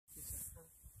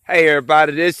Hey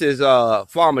everybody, this is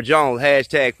Farmer Jones,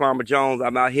 hashtag Farmer Jones.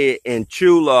 I'm out here in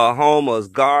CHULAHOMA'S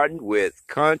garden with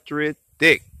Country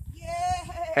Thick. Yeah.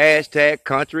 Hashtag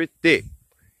Country Thick.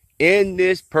 In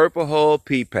this purple hull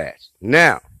pea patch.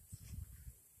 Now,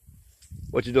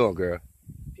 what you doing, girl?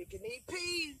 Picking these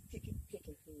peas. Picking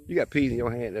peas. You got peas in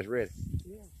your hand that's ready.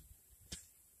 Yeah.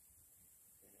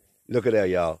 Look at that,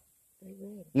 y'all. They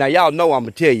ready. Now, y'all know I'm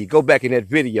going to tell you, go back in that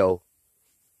video,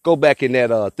 go back in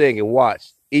that thing and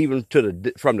watch, even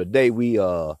to from the day we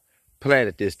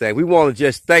planted this thing. We want to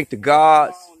just thank the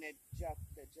gods. How long that junk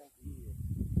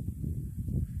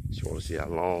is. Just want to see how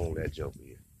long that joke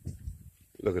is.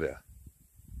 Look at that.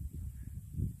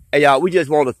 Hey, y'all, we just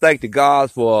want to thank the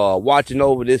gods for watching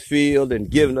over this field and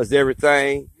giving us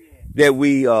everything that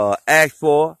we asked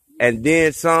for and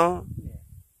then some.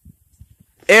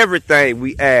 Everything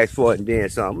we asked for and then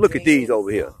some. Look at these over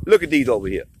here. Look at these over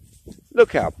here.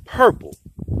 Look how purple.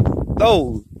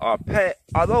 Those are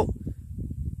those?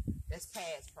 That's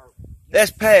past purple.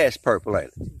 That's past purple,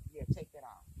 ain't it? Yeah, take that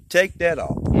off. Take that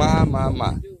off. My. We'll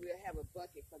have a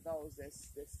bucket for those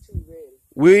that's too ready.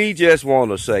 We just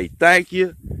want to say thank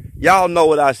you. Y'all know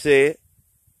what I said.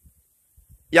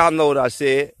 Y'all know what I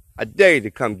said. I dare you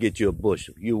to come get you a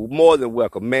bushel. You're more than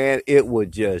welcome. Man, it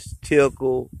would just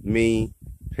tickle me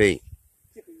pink.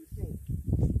 Tickle you pink.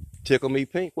 Tickle me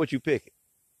pink? What you picking?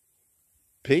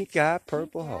 Pink eye,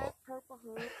 purple heart. Purple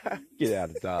heart. Get out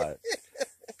of Dodge.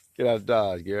 Get out of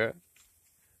Dodge, girl.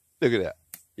 Look at that.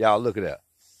 Y'all look at that.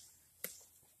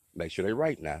 Make sure they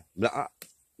right now. Make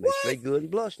sure they good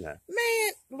and blush now.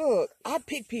 Man, look, I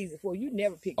pick peas before. You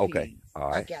never pick peas. Okay,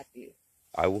 all right. I got this.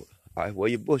 All right, where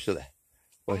your bushel at?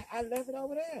 I left it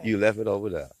over there. You left it over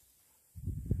there.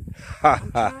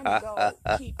 I'm trying to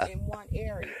go keep in one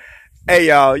area. Hey,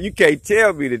 y'all, you can't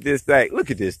tell me that this thing,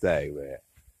 look at this thing, man.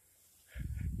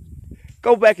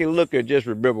 Go back and look and just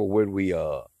remember when we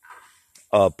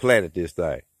planted this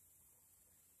thing.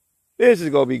 This is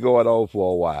going to be going on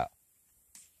for a while.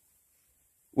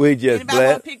 We just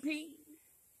blessed.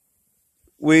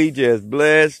 We just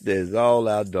blessed as all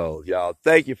outdoors. Y'all,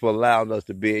 thank you for allowing us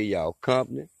to be in y'all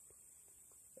company.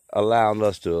 Allowing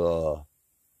us to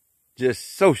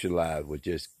just socialize with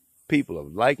just people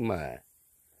of like mind.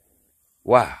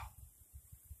 Wow.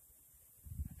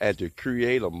 And to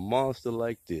create a monster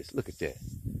like this. Look at that.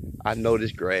 I know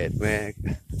this grass, man.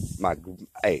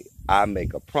 Hey, I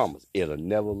make a promise. It'll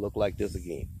never look like this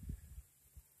again.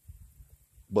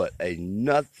 But ain't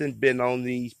nothing been on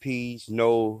these peas.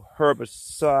 No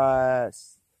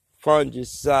herbicides,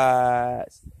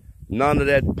 fungicides, none of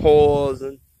that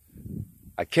poison.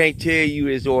 I can't tell you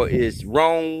it's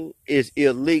wrong, it's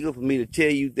illegal for me to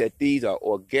tell you that these are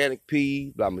organic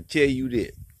peas, but I'm going to tell you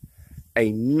this.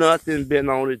 Ain't nothing been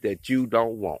on it that you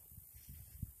don't want.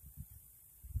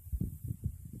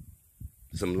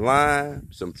 Some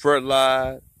lime, some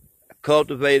fertilizer, I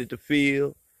cultivated the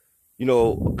field, you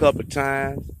know, a couple of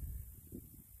times.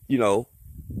 You know,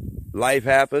 life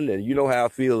happened and you know how I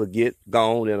feel to get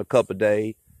gone in a couple of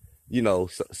days. You know,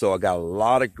 so I got a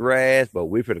lot of grass, but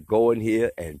we're going to go in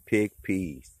here and pick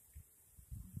peas.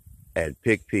 And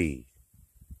pick peas.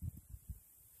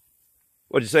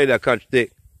 What'd you say there, Country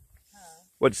Thick? Huh?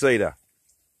 What'd you say there?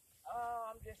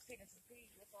 Oh, I'm just picking some peas.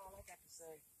 That's all I got to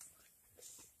say.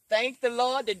 Thank the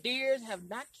Lord, the deers have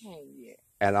not came yet.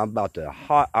 And I'm about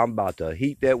to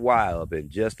heat that wire up in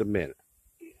just a minute.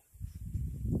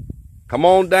 Come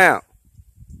on down.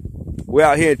 We're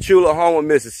out here in CHULAHOMA,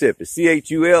 Mississippi.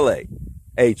 CHULAHOMA,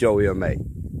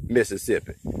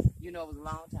 Mississippi. You know, it was a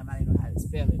long time I didn't know how to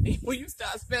spell it. When you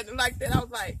start spelling it like that, I was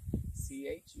like,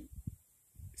 C-H-U.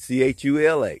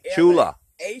 C-H-U-L-A. Chula.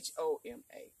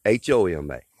 H-O-M-A.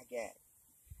 H-O-M-A. I got it.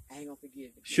 I ain't gonna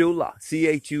forget it. Chula.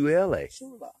 C-H-U-L-A.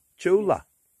 Chula. Chula.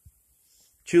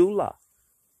 Chula.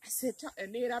 I said,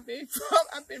 and then I've been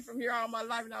from here all my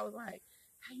life, and I was like,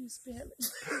 how you spell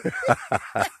it?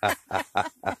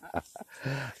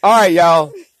 All right,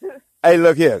 y'all. Hey,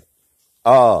 look here.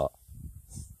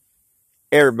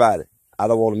 Everybody, I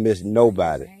don't want to miss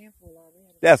nobody.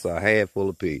 That's a handful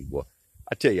of peas, boy.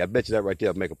 I tell you, I bet you that right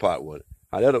there will make a pot with it.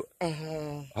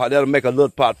 That'll make a little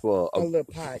pot for a little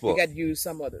pot. You got to use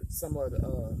some of the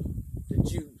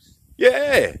juice.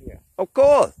 Yeah, of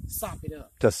course. Sop it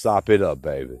up. To sop it up,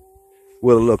 baby,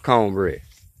 with a little cornbread.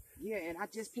 Yeah, and I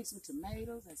just picked some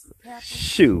tomatoes and some peppers.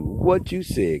 Shoot, what you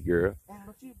said, girl. And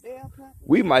a few bell peppers.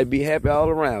 We might be happy all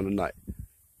around tonight.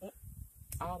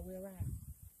 All the way around.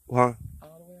 Huh?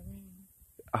 All the way around.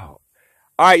 Oh.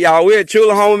 All right, y'all. We're in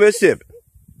CHULAHOMA, Mississippi.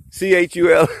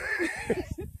 C-H-U-L.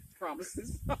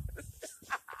 Promises.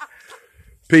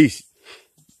 Peace.